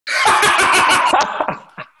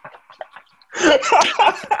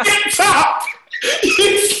slipped up!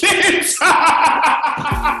 You slipped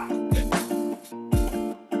up!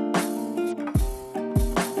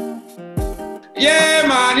 Yeah,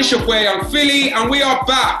 man, it's your boy, I'm Philly, and we are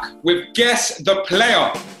back with Guess the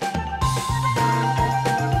Player.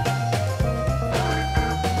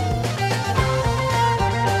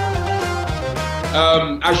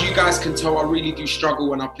 As you guys can tell, I really do struggle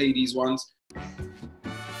when I play these ones. 18,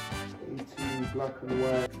 black and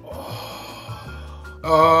white.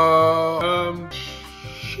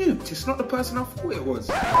 Shoot, it's not the person I thought it was.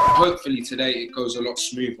 Hopefully today it goes a lot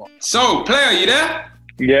smoother. So, player, you there?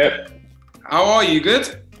 Yep. How are you?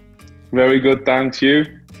 Good? Very good, thanks. You?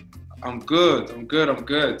 I'm good.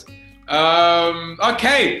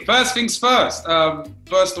 Okay, first things first.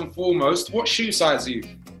 First and foremost, what shoe size are you?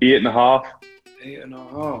 8.5.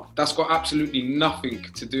 8.5. That's got absolutely nothing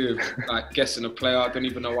to do with like guessing a player. I don't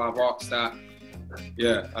even know why I've asked that.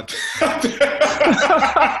 Yeah.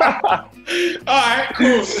 Alright,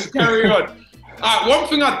 cool. Let's carry on. Alright, one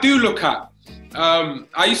thing I do look at.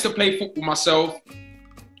 I used to play football myself.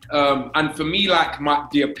 And for me, like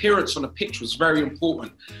the appearance on the pitch was very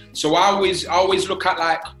important. So I always look at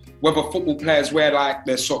like whether football players wear like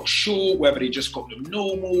their socks short, whether they just got them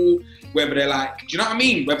normal, whether they're like, do you know what I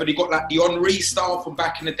mean? Whether they got like the Henri style from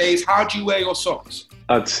back in the days. How do you wear your socks?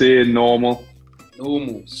 I'd say normal.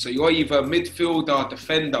 Normal. So you're either midfielder,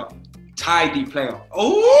 defender, tidy player.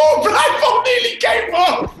 Oh, blindfold nearly came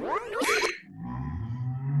off.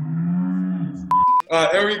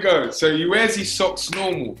 Alright, there we go. So he wears his socks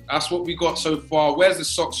normal. That's what we got so far. Where's the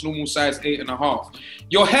socks normal size 8.5?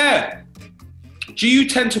 Your hair. Do you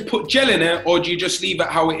tend to put gel in it or do you just leave it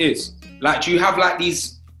how it is? Like, do you have like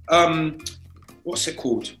these, what's it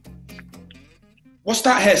called? What's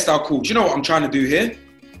that hairstyle called? Do you know what I'm trying to do here?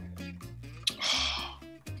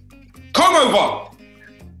 Comb over!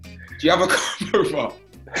 Do you have a comb over?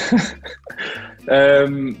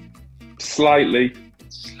 Slightly.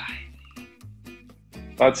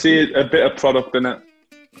 I'd see a bit of product in it.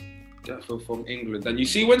 Definitely from England. And you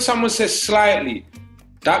see when someone says slightly,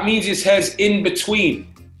 that means his hair's in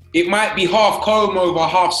between. It might be half comb over,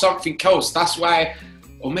 half something else. That's why,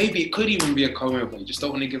 or maybe it could even be a comb over. You just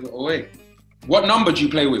don't want to give it away. What number do you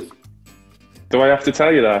play with? Do I have to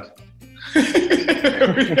tell you that?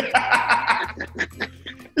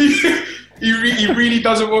 He really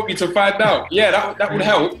doesn't want me to find out. Yeah, that would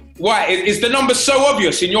help. Why? Is the number so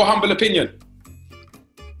obvious in your humble opinion?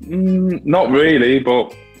 Not really,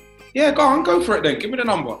 but... Yeah, go for it then. Give me the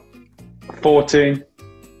number. 14.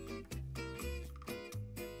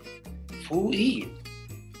 14?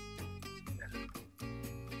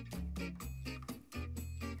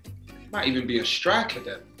 Might even be a striker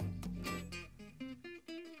then.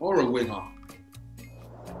 Or a winger.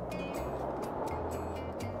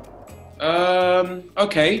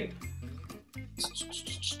 Okay.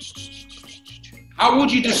 How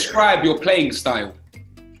would you describe your playing style?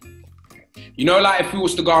 You know, like if we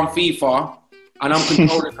was to go on FIFA and I'm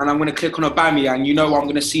controlling and I'm going to click on Aubameyang, you know I'm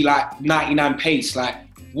going to see like 99 pace. Like,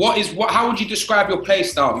 how would you describe your play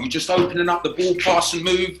style? You just opening up the ball, pass and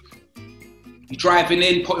move? You driving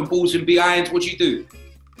in, putting balls in behind? What do you do?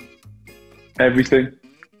 Everything.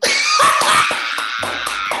 That's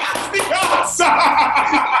the answer!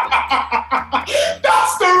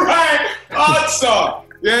 That's the right answer!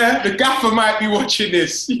 Yeah, the gaffer might be watching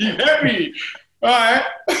this. You hear me? All right.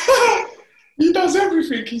 He does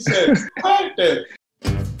everything, he says. Right then.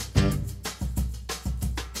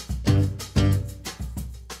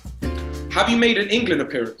 Have you made an England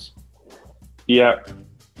appearance? Yeah.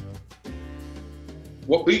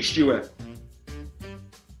 What boots do you wear?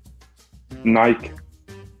 Nike.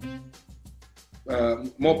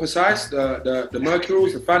 More precise, the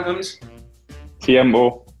Mercurials, the Phantoms?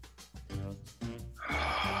 Tiempo.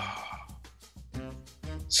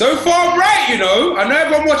 So far, right, you know. I know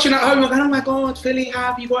everyone watching at home, like, oh my God, Philly,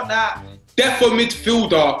 how have you got that? Defo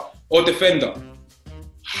midfielder or defender?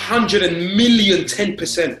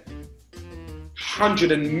 10%.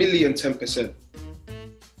 10%.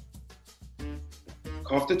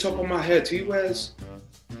 Off the top of my head, who wears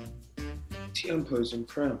Tiempos and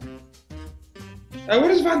Prem? Hey, what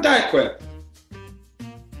does Van Dijk wear? I'm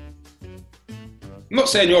not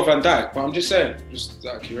saying you're Van Dijk, but I'm just saying, just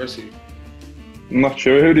out of curiosity. I'm not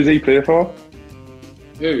sure. Who does he play for?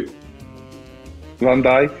 Who? Van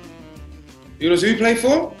Dijk. Who does who play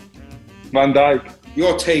for? Van Dijk.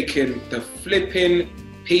 You're taking the flipping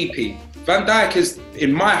pee-pee. Van Dijk is,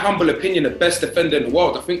 in my humble opinion, the best defender in the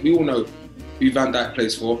world. I think we all know who Van Dijk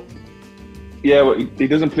plays for. Yeah, well, he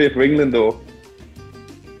doesn't play for England though.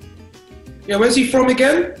 Yeah, where's he from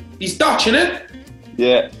again? He's Dutch, innit?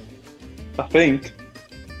 Yeah, I think.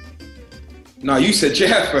 No, you said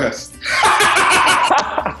yeah first.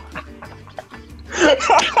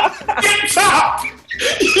 Slipped up!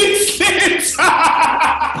 You slipped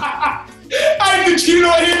up! How did you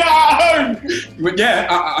not hear that at home? But yeah,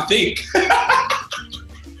 I think.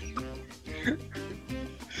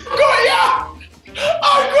 I got ya!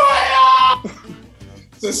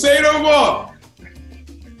 So say no more.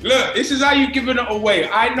 Look, this is how you're giving it away.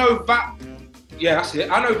 I know that. Yeah, that's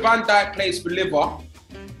it. I know Van Dijk plays for Liver.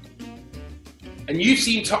 And you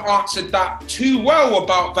seem to answer that too well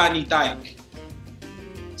about Van Dijk.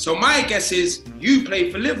 So my guess is you play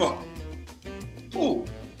for Liver. Cool.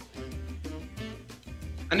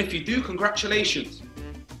 And if you do, congratulations.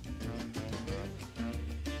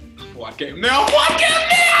 What game now? What game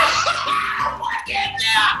now? What game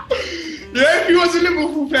now? Yeah, if you was a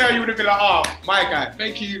Liverpool player, you would have been like, oh, my guy,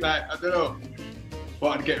 thank you. Like, I don't know.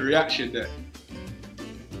 Thought I'd get a reaction there.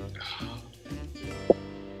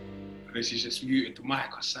 Unless he's just muted the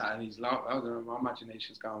mic or something and he's loud. I don't know, my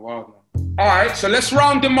imagination's going wild now. All right, so let's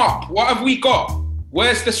round them up. What have we got?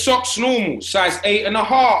 Where's the socks normal? Size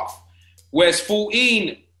 8.5. Where's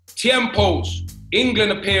 14? Tiempos.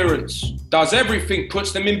 England appearance. Does everything.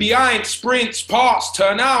 Puts them in behind. Sprints, pass,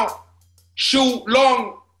 turn out. Short,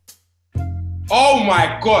 long. Oh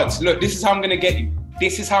my God. Look, this is how I'm going to get you.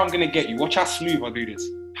 This is how I'm going to get you. Watch how smooth I do this.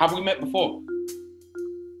 Have we met before?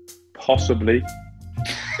 Possibly.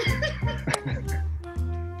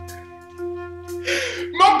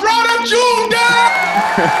 My brother Jordan!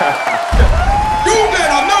 Jordan, I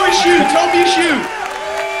know it's you. Tell me it's you.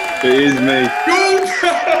 It is me. Jordan!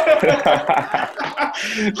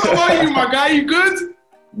 How are you, my guy? You good?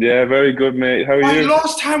 Yeah, very good, mate. How are you?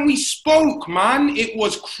 Last time we spoke, man, it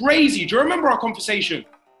was crazy. Do you remember our conversation?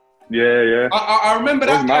 Yeah, yeah. I remember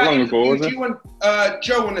that. Wasn't that long ago, was it? You and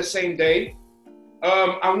Joe on the same day.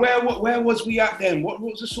 And where was we at then? What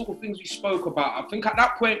was the sort of things we spoke about? I think at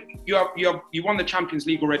that point you won the Champions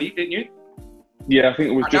League already, didn't you? Yeah, I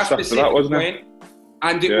think it was just after that, wasn't it?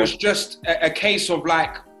 And it was just a case of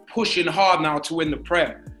like pushing hard now to win the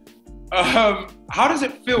Prem. How does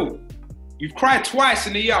it feel? You've cried twice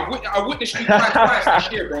in a year. I witnessed you cry twice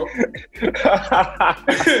this year, bro.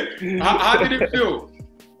 how did it feel?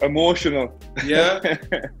 Emotional. Yeah.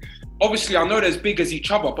 Obviously, I know they're as big as each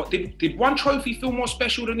other, but did one trophy feel more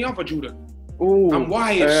special than the other, Jordan? Oh, and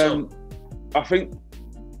why is so? I think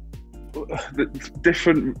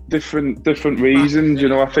different reasons. You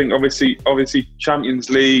know, I think obviously Champions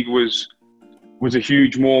League was a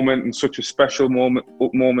huge moment and such a special moment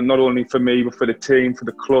not only for me but for the team, for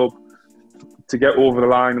the club. To get over the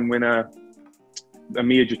line and win a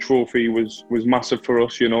major trophy was massive for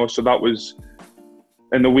us. You know, so that was.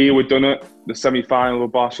 And the way we'd done it, the semi-final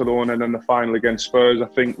with Barcelona and then the final against Spurs, I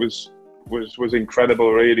think was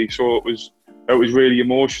incredible, really. So it was really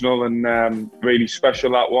emotional and really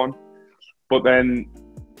special, that one. But then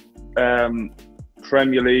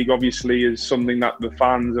Premier League obviously is something that the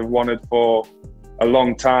fans have wanted for a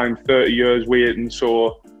long time, 30 years waiting.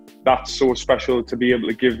 So that's so special to be able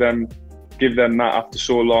to give them that after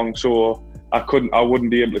so long. So I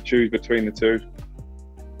wouldn't be able to choose between the two.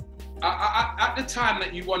 At the time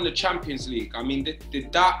that you won the Champions League, I mean,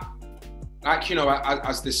 did that, like, you know,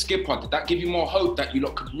 as the skipper, did that give you more hope that you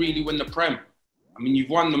lot could really win the Prem? I mean, you've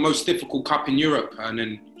won the most difficult cup in Europe, and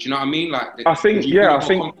then, do you know what I mean? Like, I think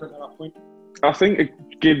it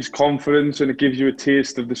gives confidence and it gives you a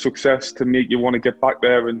taste of the success to make you want to get back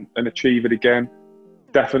there and achieve it again.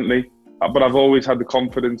 Definitely. But I've always had the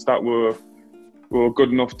confidence that we're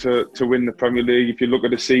good enough to win the Premier League. If you look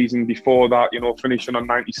at the season before that, you know, finishing on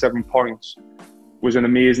 97 points was an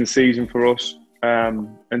amazing season for us.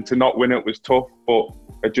 And to not win it was tough, but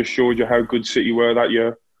it just showed you how good City were that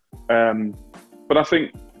year. But I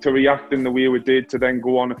think to react in the way we did, to then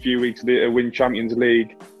go on a few weeks later, win Champions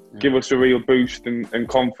League, give us a real boost and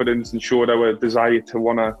confidence, and showed our desire to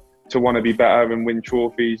wanna be better and win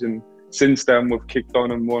trophies. And since then, we've kicked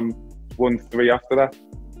on and won 3 after that.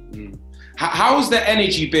 How's the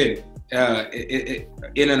energy been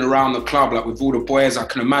in and around the club, like with all the boys? I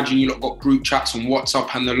can imagine you lot got group chats on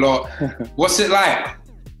WhatsApp and a lot. What's it like?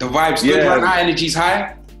 The vibe's good right now, energy's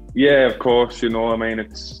high? Yeah, of course, you know, I mean,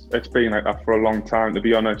 it's been like that for a long time, to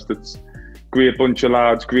be honest. It's great bunch of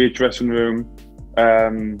lads, great dressing room.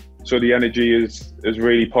 So the energy is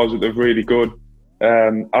really positive, really good,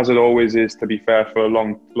 as it always is, to be fair, for a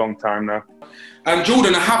long time now. And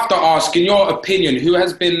Jordan, I have to ask, in your opinion, who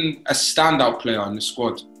has been a standout player in the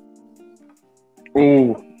squad?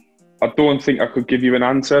 Oh, I don't think I could give you an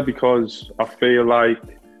answer, because I feel like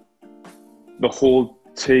the whole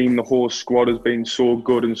team, the whole squad has been so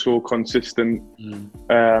good and so consistent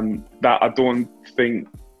that I don't think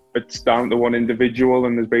it's down to one individual,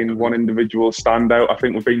 and there's been one individual standout. I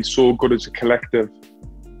think we've been so good as a collective,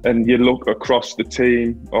 and you look across the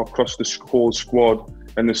team or across the whole squad,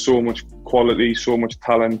 and there's so much quality, so much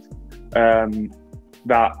talent,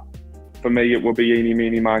 that for me it will be eeny,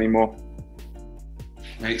 meeny, miny, mo.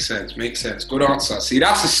 Makes sense, makes sense. Good answer. See,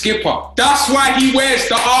 that's a skipper. That's why he wears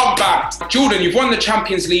the armband. Jordan, you've won the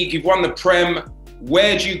Champions League, you've won the Prem.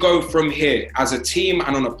 Where do you go from here as a team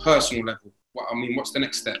and on a personal level? What's the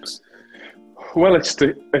next steps? Well, it's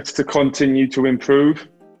to continue to improve.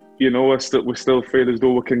 You know, we still feel as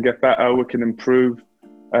though we can get better, we can improve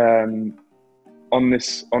on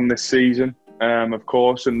this season, of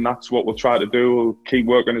course, and that's what we'll try to do. We'll keep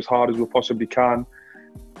working as hard as we possibly can,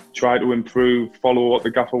 try to improve, follow what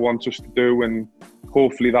the gaffer wants us to do, and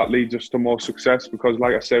hopefully that leads us to more success. Because,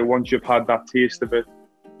 like I say, once you've had that taste of it,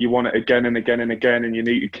 you want it again and again and again, and you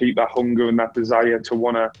need to keep that hunger and that desire to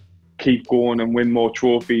want to keep going and win more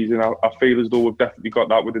trophies. And I feel as though we've definitely got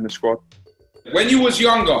that within the squad. When you was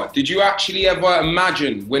younger, did you actually ever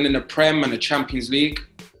imagine winning a Prem and a Champions League?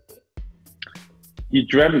 You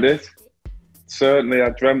dreamt it. Certainly, I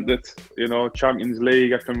dreamt it. You know, Champions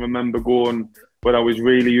League, I can remember going when I was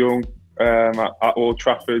really young, at Old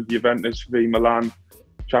Trafford, Juventus v Milan,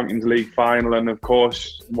 Champions League final. And of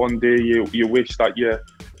course, one day you wish that you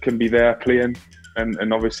can be there playing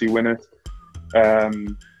and obviously win it.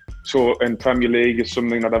 So in Premier League is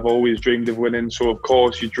something that I've always dreamed of winning. So of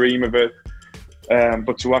course you dream of it,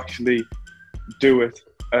 but to actually do it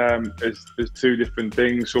is two different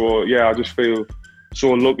things. So yeah, I just feel so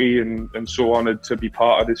lucky and so honoured to be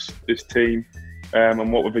part of this team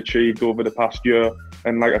and what we've achieved over the past year.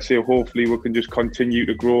 And like I say, hopefully we can just continue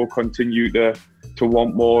to grow, continue to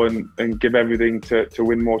want more and give everything to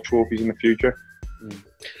win more trophies in the future.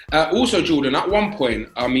 Also, Jordan, at one point,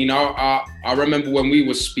 I remember when we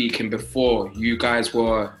were speaking before, you guys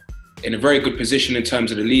were in a very good position in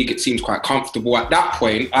terms of the league. It seemed quite comfortable. At that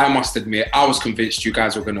point, I must admit, I was convinced you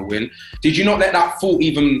guys were going to win. Did you not let that thought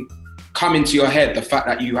even come into your head, the fact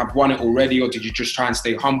that you have won it already, or did you just try and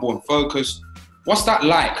stay humble and focused? What's that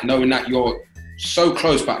like, knowing that you're so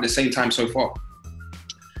close but at the same time so far?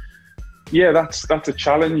 Yeah, that's a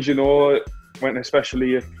challenge, you know, when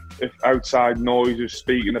especially if outside noise is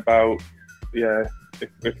speaking about,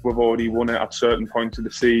 if we've already won it at certain points of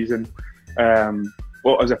the season.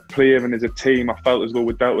 But as a player and as a team, I felt as though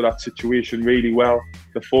we dealt with that situation really well.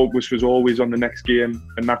 The focus was always on the next game,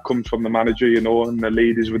 and that comes from the manager, you know, and the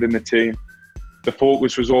leaders within the team. The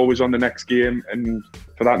focus was always on the next game, and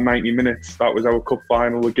for that 90 minutes, that was our cup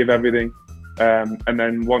final. We'd give everything. And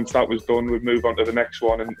then once that was done, we'd move on to the next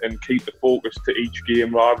one and keep the focus to each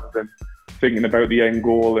game rather than thinking about the end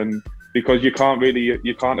goal. And because you can't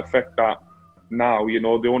affect that now, you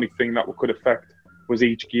know, the only thing that we could affect was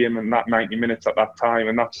each game and that 90 minutes at that time,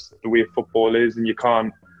 and that's the way football is, and you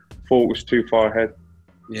can't focus too far ahead.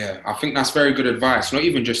 Yeah, I think that's very good advice, not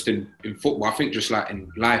even just in football, I think just like in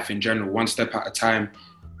life in general, one step at a time.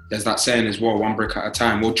 There's that saying as well, one brick at a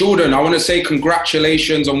time. Well, Jordan, I want to say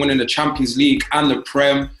congratulations on winning the Champions League and the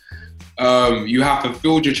Prem. You have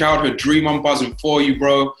fulfilled your childhood dream. I'm buzzing for you,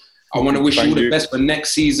 bro. I want to wish you all the best for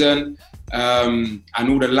next season, and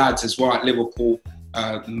all the lads as well at Liverpool.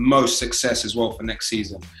 Most success as well for next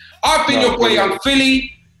season. I've been your boy, Young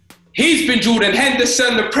Philly. He's been Jordan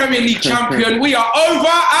Henderson, the Premier League champion. We are over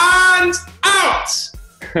and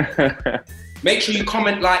out. Make sure you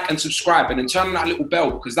comment, like, and subscribe, and then turn on that little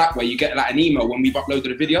bell, because that way you get like an email when we've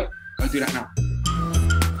uploaded a video. Go do that now.